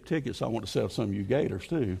championship tickets I want to sell to some of you Gators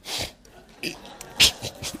too.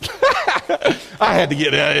 I had to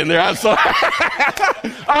get that in there. I'm sorry.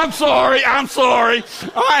 I'm sorry.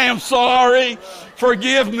 I am sorry.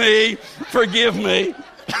 Forgive me. Forgive me,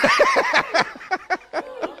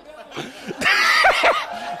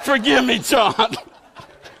 John.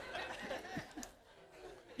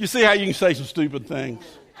 You see how you can say some stupid things?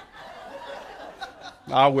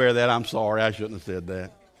 I'll wear that. I'm sorry. I shouldn't have said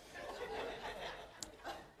that.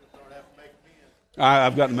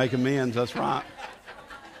 I've got to make amends. That's right.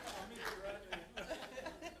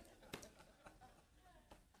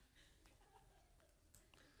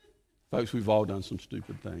 Folks, we've all done some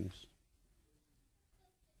stupid things.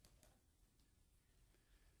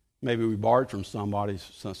 Maybe we borrowed from somebody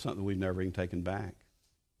something we've never even taken back.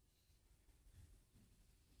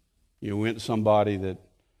 We went to somebody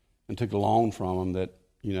and took a loan from them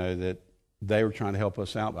that they were trying to help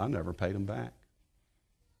us out, but I never paid them back.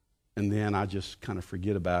 And then I just kind of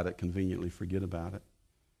conveniently forget about it.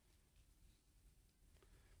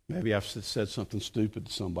 Maybe I've said something stupid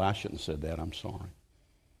to somebody. I shouldn't have said that. I'm sorry.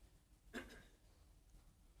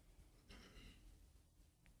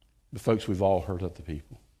 But folks, we've all hurt other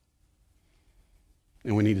people.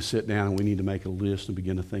 And we need to sit down and we need to make a list and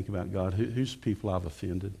begin to think about, God, who's the people I've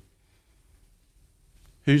offended?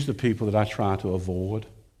 Who's the people that I try to avoid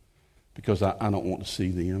because I don't want to see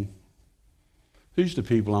them? Who's the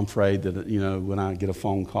people I'm afraid that, when I get a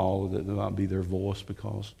phone call that I'll be their voice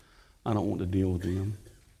because I don't want to deal with them?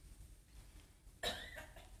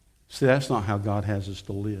 See, that's not how God has us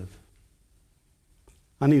to live.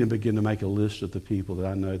 I need to begin to make a list of the people that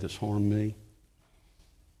I know that's harmed me.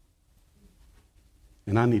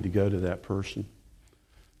 And I need to go to that person.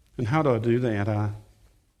 And how do I do that? I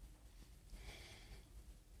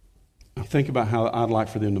think about how I'd like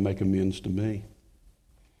for them to make amends to me.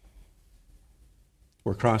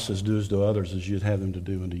 Where Christ says, do as to others as you'd have them to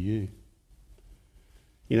do unto you.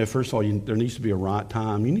 First of all, there needs to be a right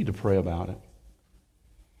time. You need to pray about it.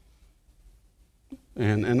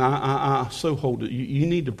 And I so hold it. You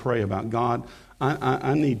need to pray about, God,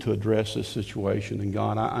 I need to address this situation. And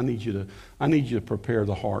God, I need you to prepare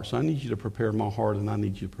the hearts. I need you to prepare my heart, and I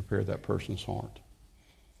need you to prepare that person's heart.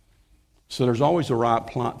 So there's always a right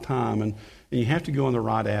time, and you have to go in the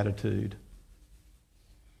right attitude.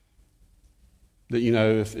 That,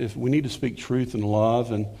 if we need to speak truth and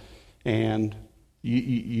love, and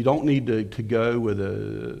you don't need to go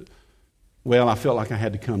with well, I felt like I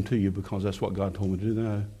had to come to you because that's what God told me to do.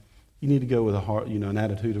 No, you need to go with a heart, an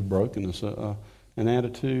attitude of brokenness, an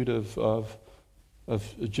attitude of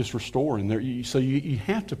just restoring. So you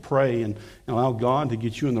have to pray and allow God to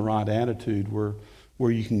get you in the right attitude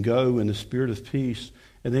where you can go in the spirit of peace,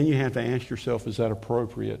 and then you have to ask yourself, is that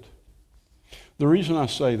appropriate? The reason I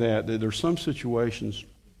say that there's some situations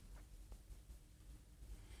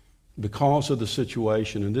because of the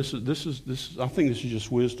situation, and this is I think this is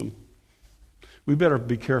just wisdom. We better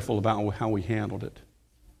be careful about how we handled it.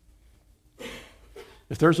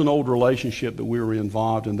 If there's an old relationship that we were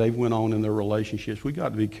involved in, they went on in their relationships, we got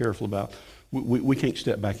to be careful about. We can't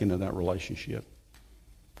step back into that relationship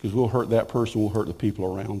because we'll hurt that person, we'll hurt the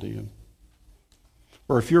people around you.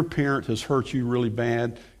 Or if your parent has hurt you really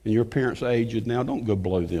bad and your parent's aged now, don't go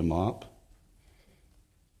blow them up.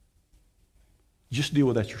 Just deal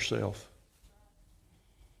with that yourself.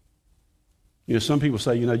 Some people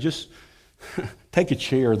say, just take a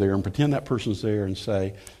chair there and pretend that person's there and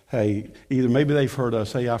say, hey, either maybe they've hurt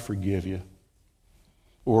us, hey, I forgive you.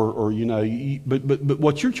 Or but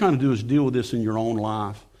what you're trying to do is deal with this in your own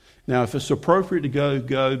life Now, if it's appropriate to go,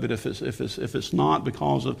 go. But if it's not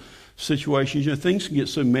because of situations, things can get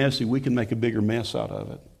so messy, we can make a bigger mess out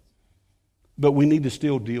of it. But we need to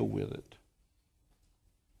still deal with it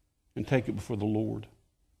and take it before the Lord.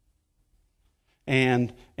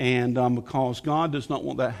 And because God does not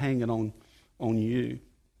want that hanging on you.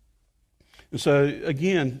 And so,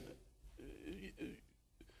 again,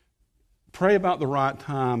 pray about the right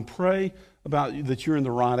time. Pray about that you're in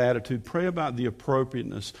the right attitude. Pray about the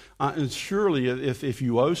appropriateness. And surely, if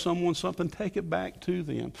you owe someone something, take it back to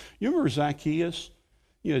them. You remember Zacchaeus?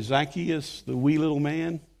 Zacchaeus, the wee little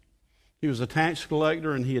man? He was a tax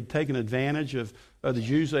collector, and he had taken advantage of the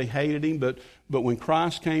Jews. They hated him. But when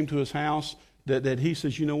Christ came to his house, that he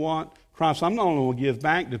says, you know what? Christ, I'm not only going to give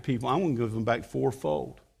back to people, I'm going to give them back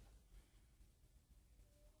fourfold.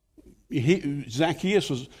 Zacchaeus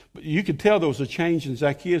was, you could tell there was a change in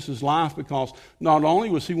Zacchaeus' life, because not only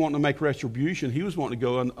was he wanting to make retribution, he was wanting to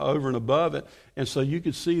go over and above it. And so you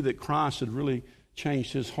could see that Christ had really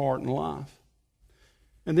changed his heart and life.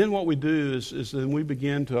 And then what we do is then we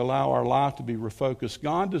begin to allow our life to be refocused.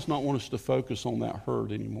 God does not want us to focus on that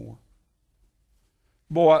hurt anymore.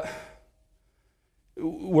 Boy,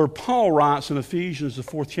 where Paul writes in Ephesians, the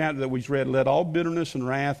 4th chapter that we've read, let all bitterness and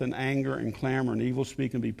wrath and anger and clamor and evil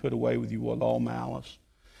speaking be put away with you with all malice.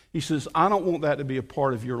 He says, I don't want that to be a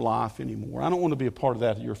part of your life anymore. I don't want to be a part of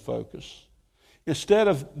that, your focus. Instead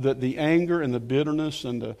of the anger and the bitterness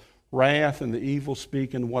and the wrath and the evil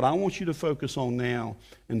speaking, what I want you to focus on now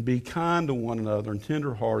and be kind to one another and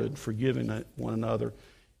tenderhearted, forgiving one another,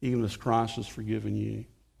 even as Christ has forgiven you.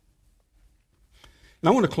 And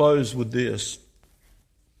I want to close with this.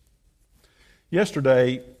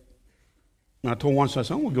 Yesterday, I told one, I said,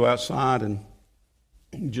 I'm going to go outside and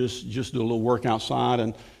just do a little work outside.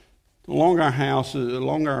 And along our house,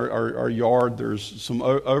 along our yard, there's some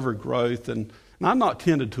overgrowth. And I've not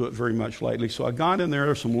tended to it very much lately. So I got in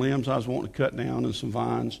there some limbs I was wanting to cut down and some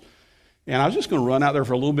vines. And I was just going to run out there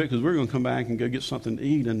for a little bit because we were going to come back and go get something to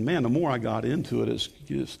eat. And man, the more I got into it, it's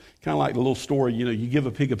kind of like the little story, you give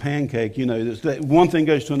a pig a pancake, one thing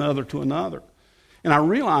goes to another. And I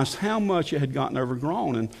realized how much it had gotten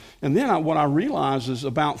overgrown. And then what I realized is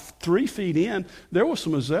about 3 feet in, there were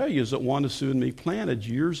some azaleas that Wanda Sue and me planted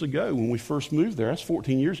years ago when we first moved there. That's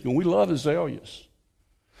 14 years ago. And we love azaleas.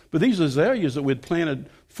 But these azaleas that we'd planted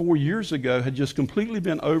 4 years ago had just completely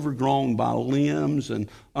been overgrown by limbs and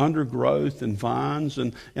undergrowth and vines.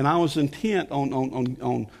 And I was intent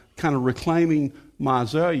on kind of reclaiming my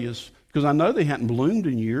azaleas, because I know they hadn't bloomed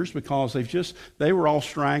in years, because they were all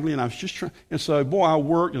straggly, and I was just trying. And so, boy, I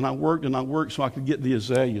worked so I could get the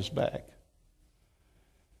azaleas back.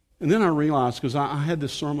 And then I realized, because I had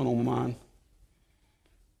this sermon on mine,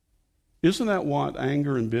 isn't that what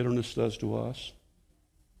anger and bitterness does to us?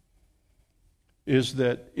 Is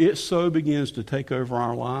that it so begins to take over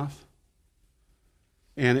our life.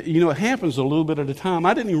 And, it happens a little bit at a time.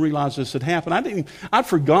 I didn't even realize this had happened. I'd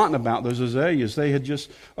forgotten about those azaleas. They had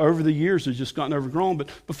just, over the years, had just gotten overgrown. But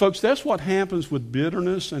folks, that's what happens with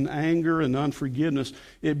bitterness and anger and unforgiveness.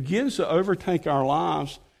 It begins to overtake our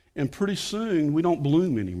lives, and pretty soon we don't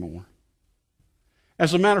bloom anymore.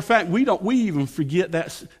 As a matter of fact, we even forget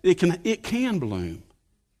that it can bloom.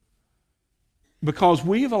 Because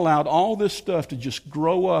we've allowed all this stuff to just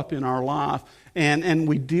grow up in our life, and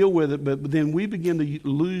we deal with it, but then we begin to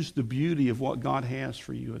lose the beauty of what God has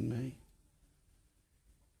for you and me.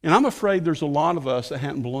 And I'm afraid there's a lot of us that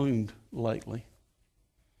haven't bloomed lately.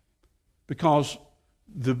 Because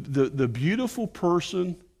the beautiful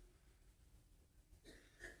person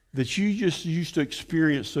that you just used to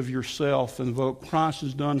experience of yourself and what Christ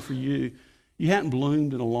has done for you, you hadn't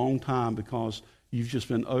bloomed in a long time, because you've just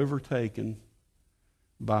been overtaken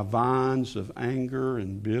by vines of anger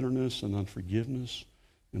and bitterness and unforgiveness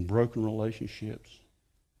and broken relationships.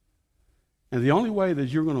 And the only way that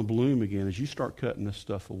you're going to bloom again is you start cutting this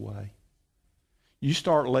stuff away. You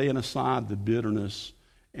start laying aside the bitterness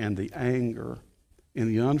and the anger and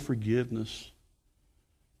the unforgiveness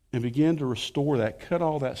and begin to restore that, cut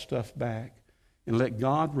all that stuff back, and let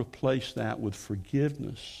God replace that with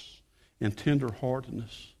forgiveness and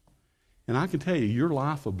tenderheartedness. And I can tell you, your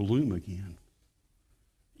life will bloom again.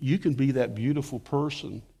 You can be that beautiful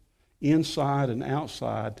person inside and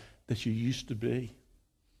outside that you used to be.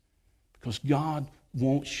 Because God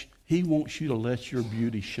wants you to let your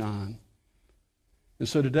beauty shine. And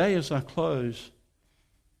so today, as I close,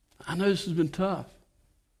 I know this has been tough.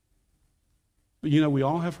 But we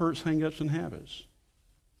all have hurts, hang-ups, and habits.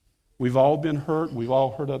 We've all been hurt. We've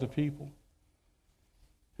all hurt other people.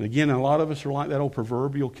 And again, a lot of us are like that old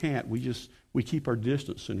proverbial cat. We keep our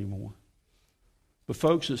distance anymore. But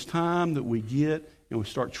folks, it's time that we get and we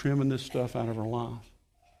start trimming this stuff out of our life.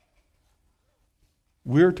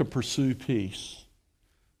 We're to pursue peace.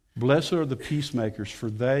 Blessed are the peacemakers, for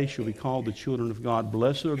they shall be called the children of God.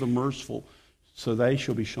 Blessed are the merciful, so they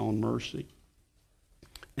shall be shown mercy.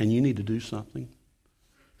 And you need to do something.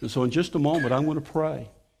 And so in just a moment, I'm going to pray.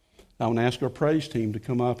 I want to ask our praise team to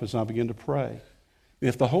come up as I begin to pray.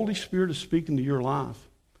 If the Holy Spirit is speaking to your life,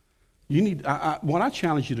 you need. What I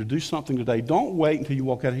challenge you to do something today. Don't wait until you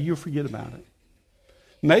walk out here. You'll forget about it.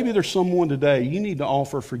 Maybe there's someone today you need to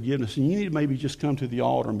offer forgiveness, and you need to maybe just come to the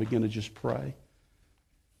altar and begin to just pray.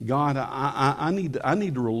 God, I need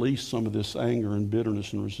to release some of this anger and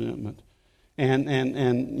bitterness and resentment. And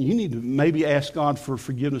you need to maybe ask God for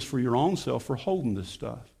forgiveness for your own self for holding this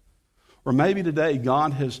stuff. Or maybe today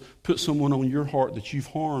God has put someone on your heart that you've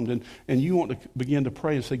harmed, and you want to begin to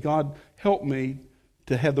pray and say, God, help me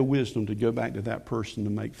to have the wisdom to go back to that person to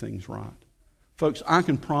make things right. Folks, I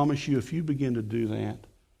can promise you if you begin to do that,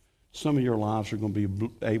 some of your lives are going to be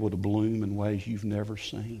able to bloom in ways you've never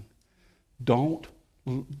seen. Don't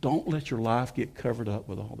let your life get covered up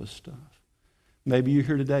with all this stuff. Maybe you're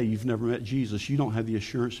here today, you've never met Jesus. You don't have the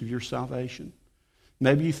assurance of your salvation.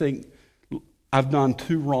 Maybe you think, I've done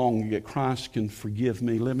too wrong, yet Christ can forgive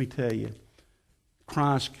me. Let me tell you,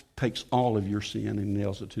 Christ takes all of your sin and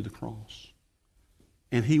nails it to the cross.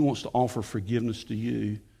 And he wants to offer forgiveness to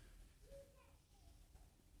you.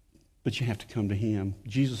 But you have to come to him.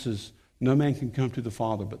 Jesus says, no man can come to the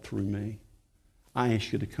Father but through me. I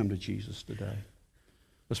ask you to come to Jesus today.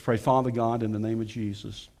 Let's pray. Father God, in the name of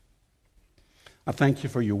Jesus, I thank you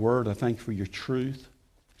for your word. I thank you for your truth.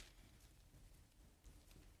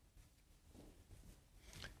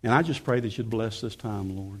 And I just pray that you'd bless this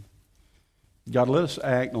time, Lord. God, let us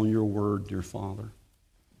act on your word, dear Father.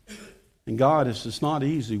 And God, it's not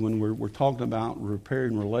easy when we're talking about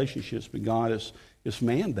repairing relationships, but God, it's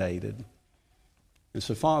mandated. And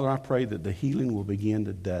so, Father, I pray that the healing will begin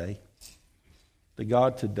today. That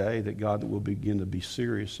God will begin to be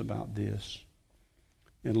serious about this.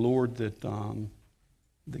 And Lord, that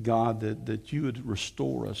you would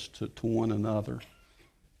restore us to one another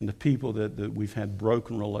and the people that we've had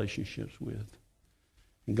broken relationships with.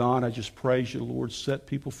 And God, I just praise you, Lord, set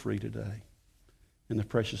people free today. In the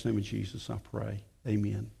precious name of Jesus, I pray.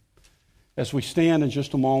 Amen. As we stand in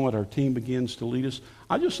just a moment, our team begins to lead us.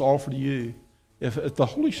 I just offer to you, if the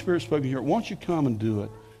Holy Spirit spoke here, why don't you come and do it?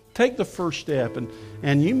 Take the first step,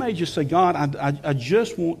 and you may just say, God,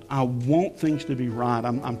 I want things to be right.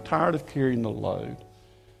 I'm tired of carrying the load.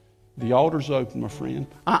 The altar's open, my friend.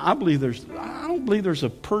 I don't believe there's a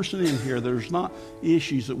person in here. There's not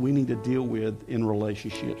issues that we need to deal with in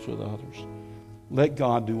relationships with others. Let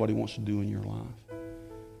God do what he wants to do in your life.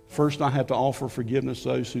 First, I have to offer forgiveness to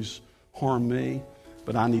those who's harmed me,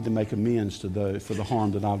 but I need to make amends to those for the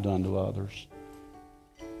harm that I've done to others.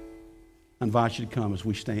 I invite you to come as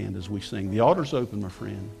we stand, as we sing. The altar's open, my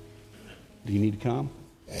friend. Do you need to come?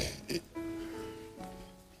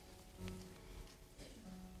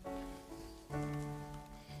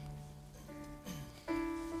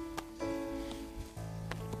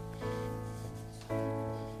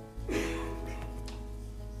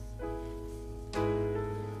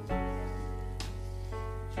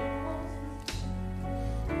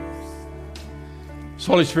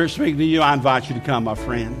 So Holy Spirit speaking to you, I invite you to come, my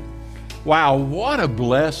friend. Wow, what a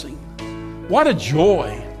blessing. What a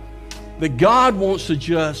joy that God wants to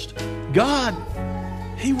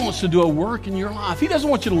he wants to do a work in your life. He doesn't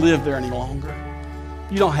want you to live there any longer.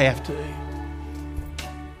 You don't have to.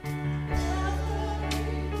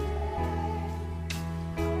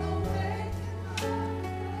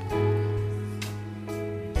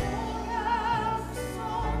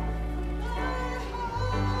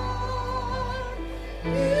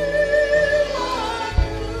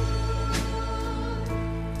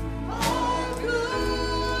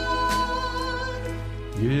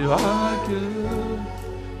 You are good.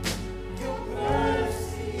 Your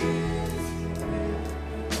mercy is great.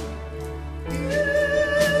 You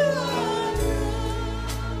are good.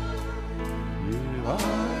 You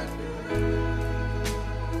are good.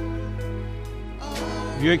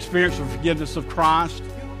 If you experience the forgiveness of Christ,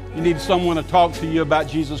 you need someone to talk to you about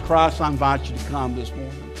Jesus Christ, I invite you to come this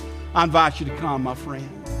morning. I invite you to come, my friend.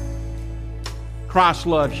 Christ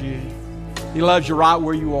loves you. He loves you right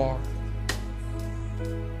where you are.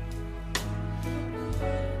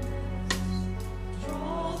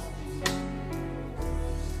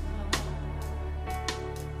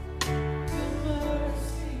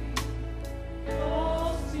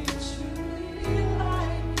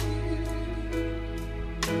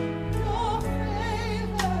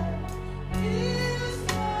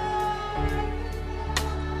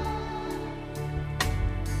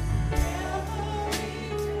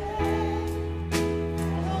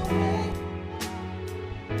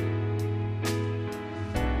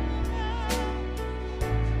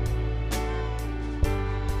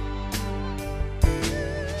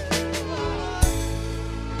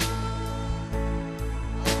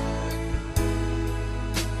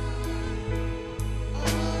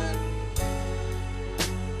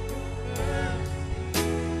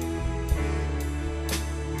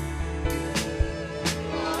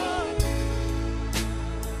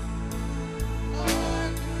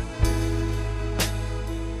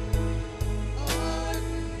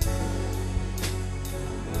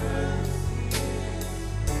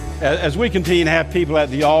 As we continue to have people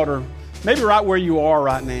at the altar, maybe right where you are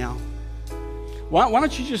right now, why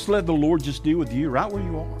don't you just let the Lord just deal with you right where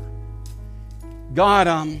you are? God,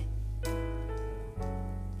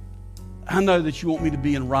 I know that you want me to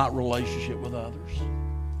be in right relationship with others.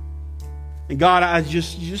 And God, I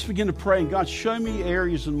just begin to pray, and God, show me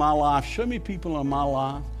areas in my life, show me people in my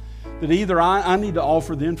life that either I need to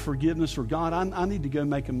offer them forgiveness, or God, I need to go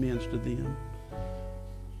make amends to them.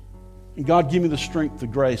 And God, give me the strength, the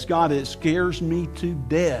grace. God, it scares me to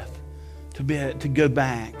death to go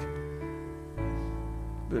back.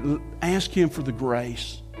 But ask Him for the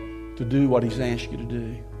grace to do what He's asked you to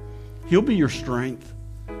do. He'll be your strength.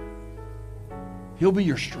 He'll be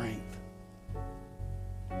your strength.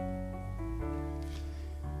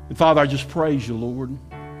 And Father, I just praise you, Lord.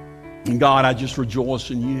 And God, I just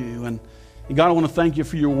rejoice in you. And God, I want to thank you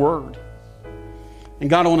for your word. And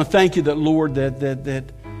God, I want to thank you that, Lord, that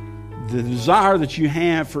the desire that you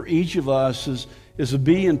have for each of us is to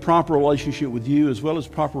be in proper relationship with you as well as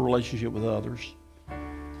proper relationship with others.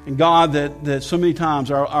 And God, that so many times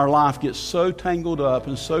our life gets so tangled up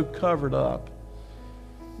and so covered up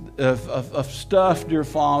of stuff, dear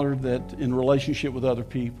Father, that in relationship with other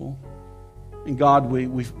people. And God,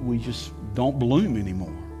 we just don't bloom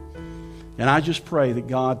anymore. And I just pray that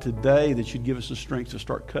God, today, that you'd give us the strength to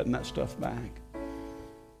start cutting that stuff back.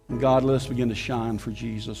 And God, let us begin to shine for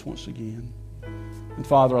Jesus once again. And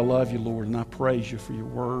Father, I love you, Lord, and I praise you for your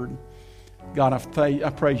word. God, I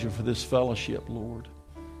praise you for this fellowship, Lord.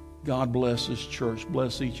 God bless this church.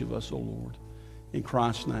 Bless each of us, oh Lord. In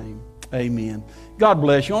Christ's name, amen. God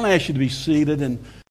bless you. I want to ask you to be seated. And